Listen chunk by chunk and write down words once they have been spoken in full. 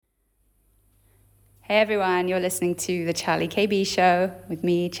Hey everyone, you're listening to the Charlie KB Show with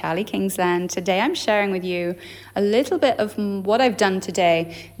me, Charlie Kingsland. Today I'm sharing with you a little bit of what I've done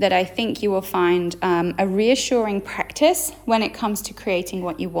today that I think you will find a reassuring practice when it comes to creating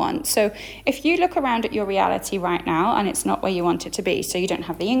what you want. So if you look around at your reality right now and it's not where you want it to be, so you don't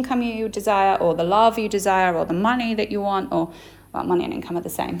have the income you desire or the love you desire or the money that you want, or well, money and income are the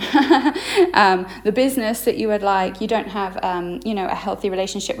same. The business that you would like, you don't have, a healthy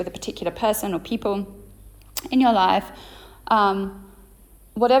relationship with a particular person or people in your life,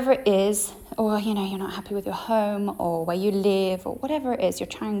 whatever it is, or, you're not happy with your home or where you live or whatever it is, you're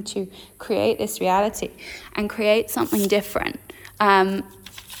trying to create this reality and create something different.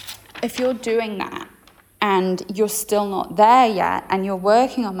 If you're doing that, and you're still not there yet, and you're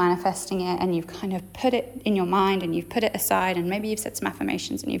working on manifesting it, and you've kind of put it in your mind, and you've put it aside, and maybe you've said some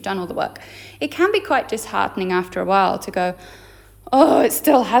affirmations, and you've done all the work, it can be quite disheartening after a while to go, oh, it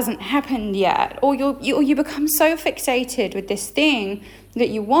still hasn't happened yet. Or you become so fixated with this thing that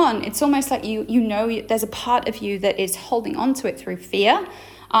you want, it's almost like you know there's a part of you that is holding on to it through fear,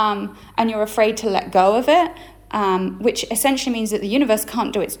 and you're afraid to let go of it. Which essentially means that the universe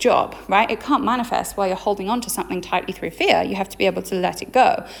can't do its job, right? It can't manifest while you're holding on to something tightly through fear. You have to be able to let it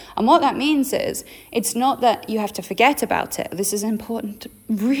go. And what that means is, it's not that you have to forget about it. This is an important,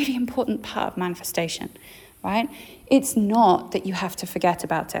 really important part of manifestation, right? It's not that you have to forget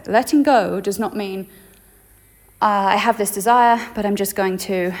about it. Letting go does not mean, I have this desire, but I'm just going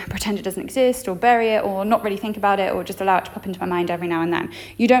to pretend it doesn't exist or bury it or not really think about it or just allow it to pop into my mind every now and then.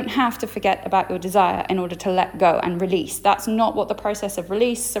 You don't have to forget about your desire in order to let go and release. That's not what the process of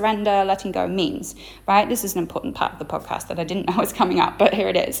release, surrender, letting go means, right? This is an important part of the podcast that I didn't know was coming up, but here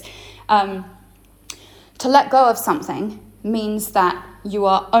it is. To let go of something means that you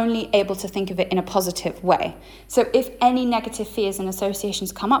are only able to think of it in a positive way. So if any negative fears and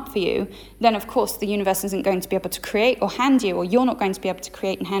associations come up for you, then of course the universe isn't going to be able to create or hand you, or you're not going to be able to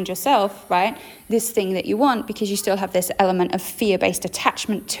create and hand yourself, right, this thing that you want, because you still have this element of fear-based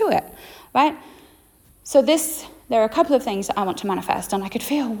attachment to it, right? So there are a couple of things that I want to manifest, and I could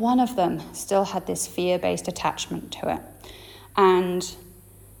feel one of them still had this fear-based attachment to it. And,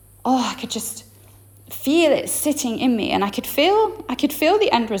 I could just feel it sitting in me, and I could feel the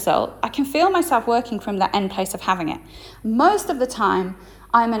end result. I can feel myself working from that end place of having it. Most of the time,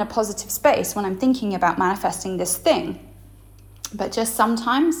 I'm in a positive space when I'm thinking about manifesting this thing. But just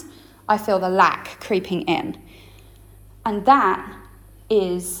sometimes, I feel the lack creeping in. And that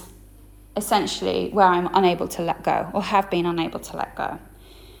is essentially where I'm unable to let go, or have been unable to let go.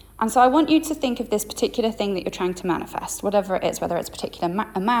 And so I want you to think of this particular thing that you're trying to manifest, whatever it is, whether it's a particular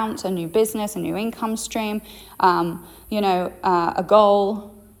amount, a new business, a new income stream, a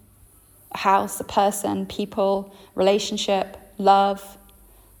goal, a house, a person, people, relationship, love,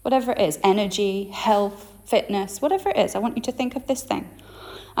 whatever it is, energy, health, fitness, whatever it is. I want you to think of this thing.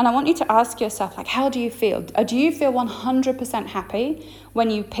 And I want you to ask yourself, how do you feel? Do you feel 100% happy when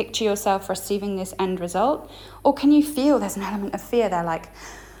you picture yourself receiving this end result? Or can you feel there's an element of fear there, like,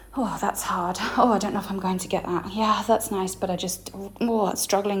 oh, that's hard. Oh, I don't know if I'm going to get that. Yeah, that's nice, but I just,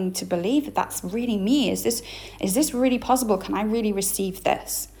 struggling to believe that that's really me. Is this really possible? Can I really receive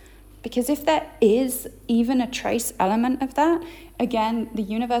this? Because if there is even a trace element of that, again, the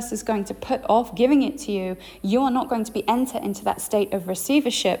universe is going to put off giving it to you. You are not going to be entered into that state of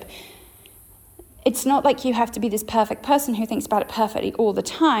receivership. It's not like you have to be this perfect person who thinks about it perfectly all the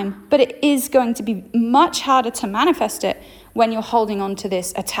time, but it is going to be much harder to manifest it when you're holding on to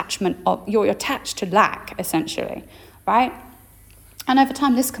this attachment of, you're attached to lack, essentially, right? And over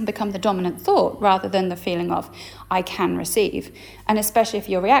time, this can become the dominant thought rather than the feeling of, I can receive. And especially if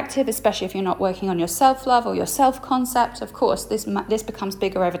you're reactive, especially if you're not working on your self-love or your self-concept, of course, this becomes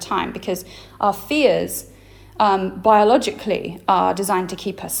bigger over time, because our fears biologically are designed to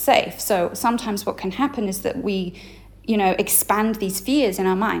keep us safe. So sometimes what can happen is that we expand these fears in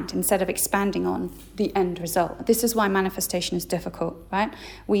our mind instead of expanding on the end result. This is why manifestation is difficult, right?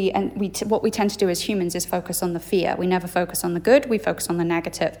 What we tend to do as humans is focus on the fear. We never focus on the good, we focus on the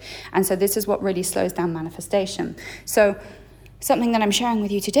negative. And so this is what really slows down manifestation. So something that I'm sharing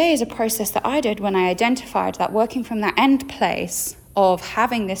with you today is a process that I did when I identified that working from that end place of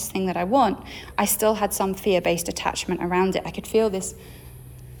having this thing that I want, I still had some fear-based attachment around it. I could feel this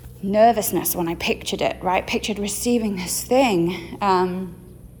nervousness when I pictured it, right? Pictured receiving this thing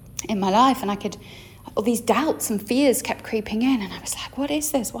in my life, and all these doubts and fears kept creeping in. And I was like, what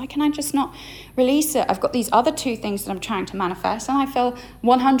is this? Why can I just not release it? I've got these other two things that I'm trying to manifest, and I feel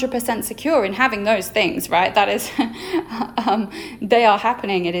 100% secure in having those things, right? That is, they are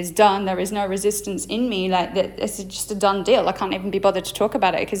happening. It is done. There is no resistance in me. Like, it's just a done deal. I can't even be bothered to talk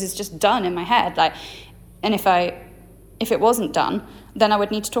about it because it's just done in my head. Like, and if it wasn't done, then I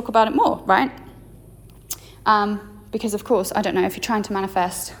would need to talk about it more, right? Because, of course, I don't know, if you're trying to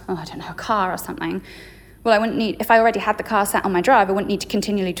manifest, a car or something, well, I wouldn't need, if I already had the car sat on my drive, I wouldn't need to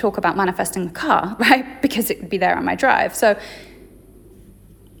continually talk about manifesting the car, right? Because it would be there on my drive. So,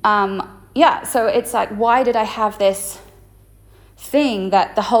 so it's like, why did I have this thing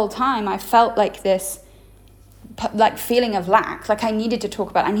that the whole time I felt like this, like, feeling of lack, like I needed to talk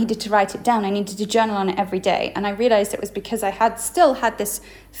about it, I needed to write it down, I needed to journal on it every day. And I realized it was because I still had this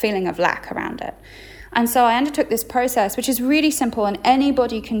feeling of lack around it. And so I undertook this process, which is really simple, and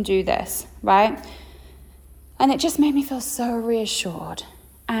anybody can do this, right? And it just made me feel so reassured.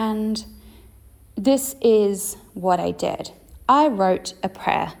 And this is what I did. I wrote a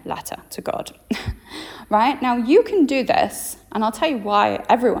prayer letter to God, right? Now, you can do this, and I'll tell you why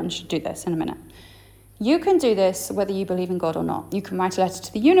everyone should do this in a minute. You can do this whether you believe in God or not. You can write a letter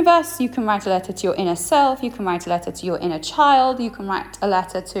to the universe. You can write a letter to your inner self. You can write a letter to your inner child. You can write a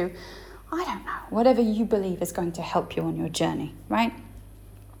letter to, I don't know, whatever you believe is going to help you on your journey, right?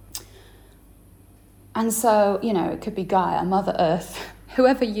 And so, it could be Gaia, Mother Earth,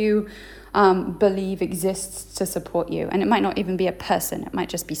 whoever you believe exists to support you. And it might not even be a person. It might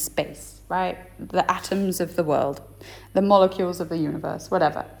just be space, right? The atoms of the world, the molecules of the universe,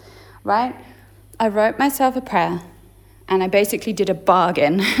 whatever, right? I wrote myself a prayer, and I basically did a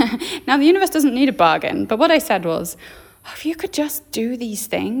bargain. Now, the universe doesn't need a bargain, but what I said was, if you could just do these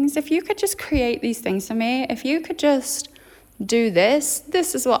things, if you could just create these things for me, if you could just do this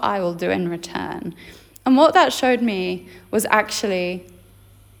is what I will do in return. And what that showed me was actually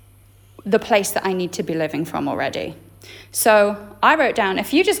the place that I need to be living from already. So I wrote down,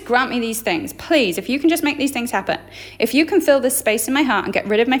 if you just grant me these things, please, if you can just make these things happen, if you can fill this space in my heart and get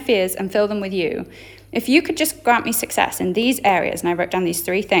rid of my fears and fill them with you, if you could just grant me success in these areas, and I wrote down these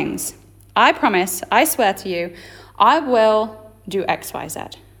 3 things, I promise, I swear to you, I will do X, Y, Z.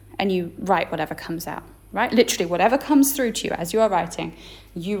 And you write whatever comes out, right? Literally, whatever comes through to you as you are writing,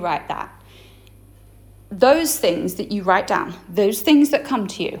 you write that. Those things that you write down, those things that come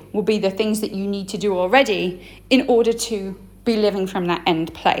to you, will be the things that you need to do already in order to be living from that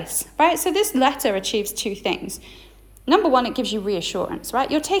end place, right? So this letter achieves 2 things. Number 1, it gives you reassurance,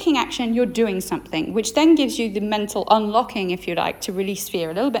 right? You're taking action, you're doing something, which then gives you the mental unlocking, if you like, to release fear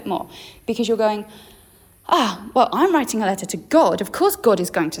a little bit more, because you're going, well, I'm writing a letter to God. Of course God is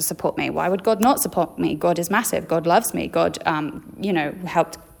going to support me. Why would God not support me? God is massive. God loves me. God,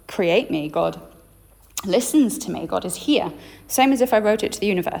 helped create me. God listens to me. God is here. Same as if I wrote it to the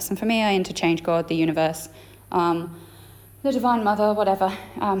universe. And for me, I interchange God, the universe, the Divine Mother, whatever,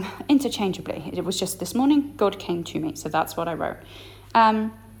 interchangeably. It was just this morning, God came to me. So that's what I wrote.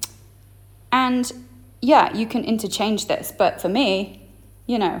 You can interchange this. But for me,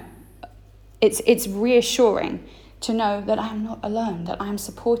 it's reassuring to know that I'm not alone, that I'm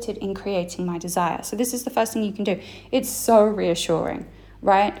supported in creating my desire. So this is the first thing you can do. It's so reassuring,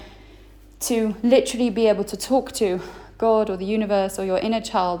 right? To literally be able to talk to God or the universe or your inner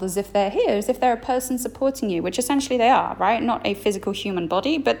child as if they're here, as if they're a person supporting you, which essentially they are, right? Not a physical human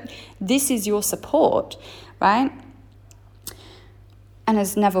body, but this is your support, right? And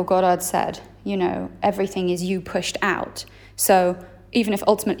as Neville Goddard said, everything is you pushed out. So even if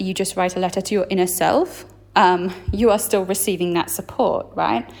ultimately you just write a letter to your inner self, you are still receiving that support,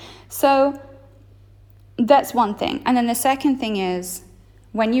 right? So that's one thing. And then the second thing is,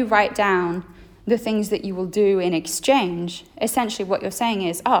 when you write down the things that you will do in exchange, essentially what you're saying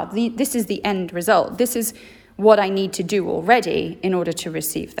is, this is the end result. This is what I need to do already in order to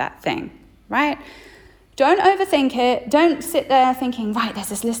receive that thing, right? Don't overthink it. Don't sit there thinking, right, there's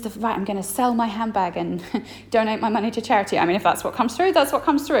this list of, I'm going to sell my handbag and donate my money to charity. I mean, if that's what comes through, that's what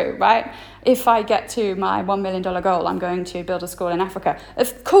comes through, right? If I get to my $1 million goal, I'm going to build a school in Africa.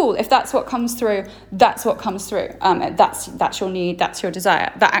 If that's what comes through, that's what comes through. That's your need, that's your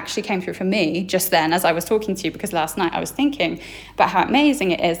desire. That actually came through for me just then as I was talking to you, because last night I was thinking about how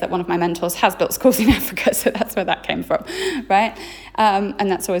amazing it is that one of my mentors has built schools in Africa. So that's where that came from, right? And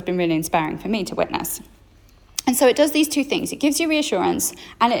that's always been really inspiring for me to witness. And so it does these 2 things. It gives you reassurance,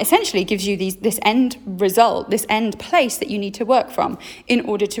 and it essentially gives you this end result, this end place that you need to work from in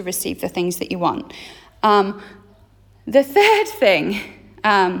order to receive the things that you want. The third thing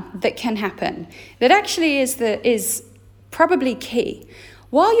that can happen, that actually is probably key.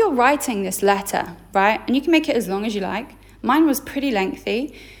 while you're writing this letter, right? And you can make it as long as you like. Mine was pretty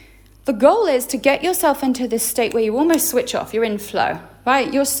lengthy. The goal is to get yourself into this state where you almost switch off. You're in flow,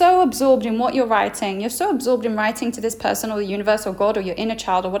 right? You're so absorbed in what you're writing. You're so absorbed in writing to this person or the universe or God or your inner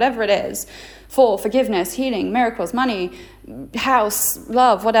child or whatever it is for forgiveness, healing, miracles, money, house,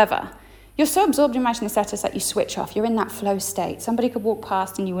 love, whatever. You're so absorbed in writing this letter that you switch off. You're in that flow state. Somebody could walk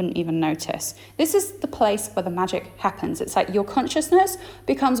past and you wouldn't even notice. This is the place where the magic happens. It's like your consciousness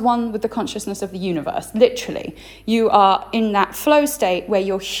becomes one with the consciousness of the universe, literally. You are in that flow state where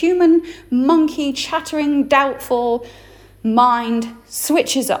your human, monkey, chattering, doubtful mind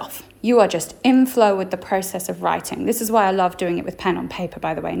switches off. You are just in flow with the process of writing. This is why I love doing it with pen on paper,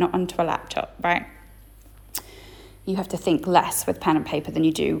 by the way, not onto a laptop, right? You have to think less with pen and paper than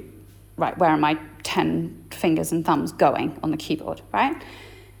you do, right, where are my 10 fingers and thumbs going on the keyboard, right?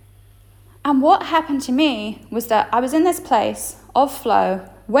 And what happened to me was that I was in this place of flow.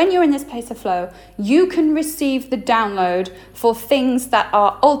 When you're in this place of flow, you can receive the download for things that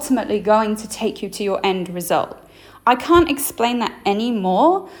are ultimately going to take you to your end result. I can't explain that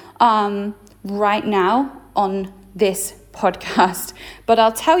anymore right now on this podcast, but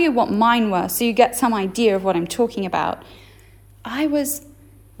I'll tell you what mine were so you get some idea of what I'm talking about. I was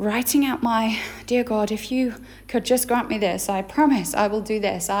writing out my, dear God, if you could just grant me this, I promise I will do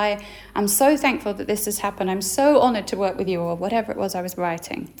this. I am so thankful that this has happened. I'm so honored to work with you, or whatever it was I was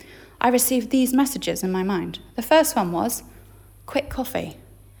writing. I received these messages in my mind. The first one was, quick coffee.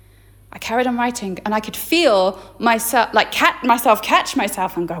 I carried on writing and I could feel myself, catch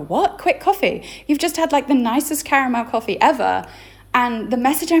myself and go, what? Quick coffee? You've just had like the nicest caramel coffee ever. And the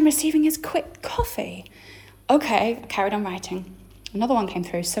message I'm receiving is quick coffee. Okay, I carried on writing. Another one came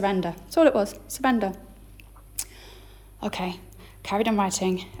through, surrender. That's all it was, surrender. Okay, carried on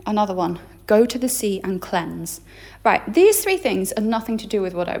writing. Another one, go to the sea and cleanse. Right, these three things are nothing to do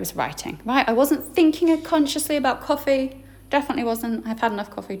with what I was writing, right? I wasn't thinking consciously about coffee. Definitely wasn't. I've had enough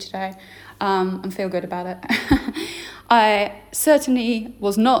coffee today and feel good about it. I certainly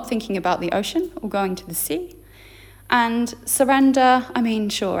was not thinking about the ocean or going to the sea. And surrender, I mean,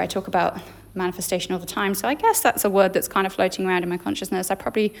 sure, I talk about manifestation all the time, so I guess that's a word that's kind of floating around in my consciousness. I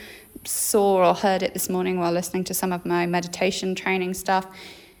probably saw or heard it this morning while listening to some of my meditation training stuff.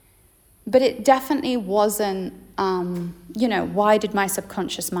 But it definitely wasn't, why did my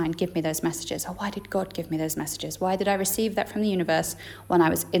subconscious mind give me those messages? Or why did God give me those messages? Why did I receive that from the universe when I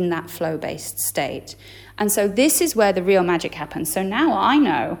was in that flow-based state? And so this is where the real magic happens. So now I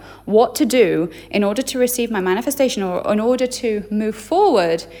know what to do in order to receive my manifestation, or in order to move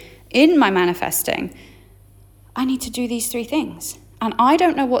forward in my manifesting. I need to do these three things. And I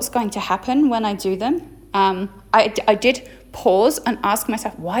don't know what's going to happen when I do them. I did pause and ask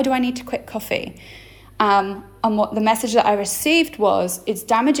myself, why do I need to quit coffee? And what the message that I received was, it's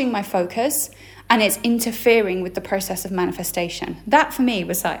damaging my focus and it's interfering with the process of manifestation. That for me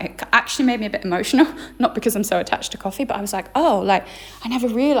was like, it actually made me a bit emotional, not because I'm so attached to coffee, but I was like, I never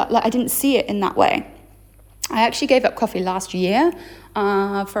realized, I didn't see it in that way. I actually gave up coffee last year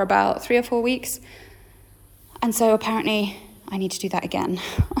for about 3 or 4 weeks. And so apparently I need to do that again,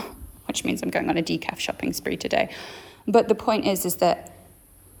 which means I'm going on a decaf shopping spree today. But the point is that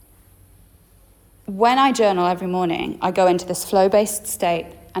when I journal every morning, I go into this flow-based state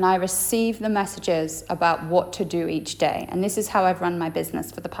and I receive the messages about what to do each day. And this is how I've run my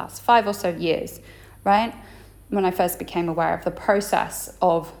business for the past 5 or so years, right? When I first became aware of the process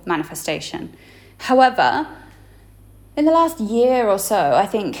of manifestation. However, in the last year or so, I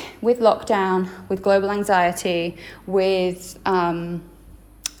think with lockdown, with global anxiety, with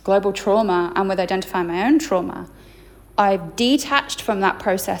global trauma, and with identifying my own trauma, I've detached from that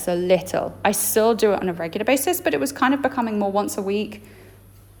process a little. I still do it on a regular basis, but it was kind of becoming more once a week,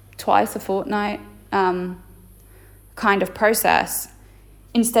 twice a fortnight kind of process,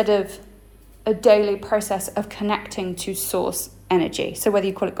 instead of a daily process of connecting to source energy. So whether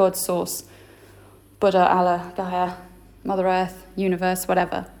you call it God, source, Buddha, Allah, Gaia, Mother Earth, universe,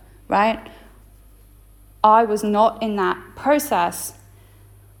 whatever, right? I was not in that process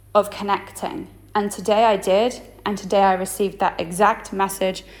of connecting. And today I did, and today I received that exact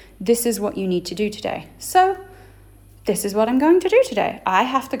message. This is what you need to do today. So this is what I'm going to do today. I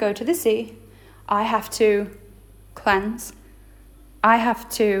have to go to the sea. I have to cleanse. I have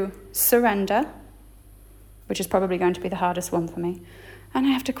to surrender, which is probably going to be the hardest one for me. And I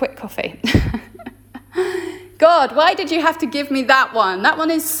have to quit coffee. God, why did you have to give me that one? That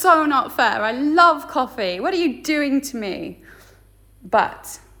one is so not fair. I love coffee. What are you doing to me?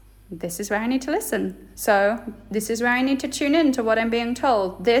 But this is where I need to listen. So this is where I need to tune in to what I'm being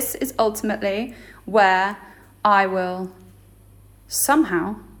told. This is ultimately where I will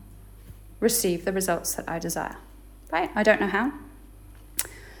somehow receive the results that I desire, right? I don't know how,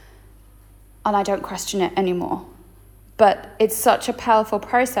 and I don't question it anymore. But it's such a powerful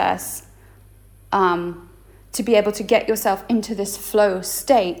process to be able to get yourself into this flow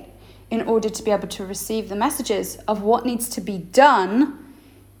state in order to be able to receive the messages of what needs to be done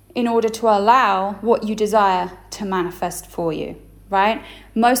in order to allow what you desire to manifest for you, right?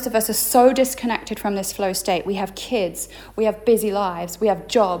 Most of us are so disconnected from this flow state. We have kids, we have busy lives, we have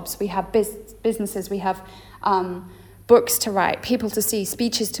jobs, we have businesses, we have books to write, people to see,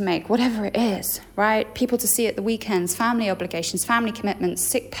 speeches to make, whatever it is, right? People to see at the weekends, family obligations, family commitments,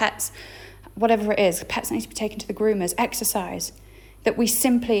 sick pets, whatever it is, pets that need to be taken to the groomers, exercise, that we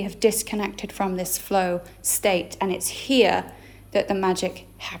simply have disconnected from this flow state, and it's here that the magic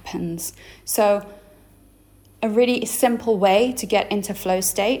happens. So a really simple way to get into flow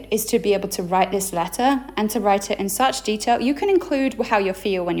state is to be able to write this letter and to write it in such detail. You can include how you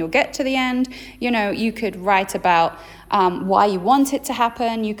feel when you'll get to the end. You could write about why you want it to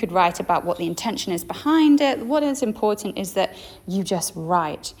happen. You could write about what the intention is behind it. What is important is that you just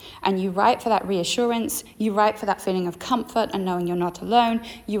write. And you write for that reassurance. You write for that feeling of comfort and knowing you're not alone.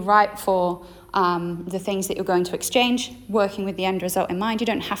 You write for the things that you're going to exchange, working with the end result in mind. You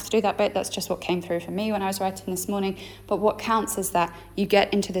don't have to do that bit. That's just what came through for me when I was writing this morning. But what counts is that you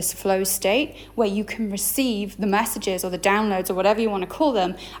get into this flow state where you can receive the messages or the downloads or whatever you want to call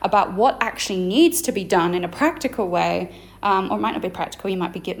them about what actually needs to be done in a practical way. Or it might not be practical. You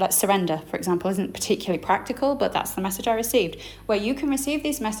might be like surrender, for example, isn't particularly practical, but that's the message I received, where you can receive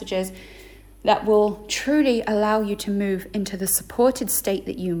these messages that will truly allow you to move into the supported state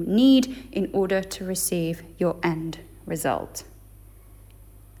that you need in order to receive your end result.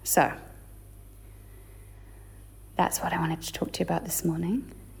 So, that's what I wanted to talk to you about this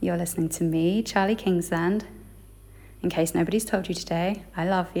morning. You're listening to me, Charlie Kingsland. In case nobody's told you today, I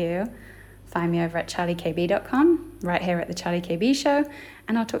love you. Find me over at charliekb.com, right here at The Charlie KB Show,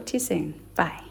 and I'll talk to you soon. Bye.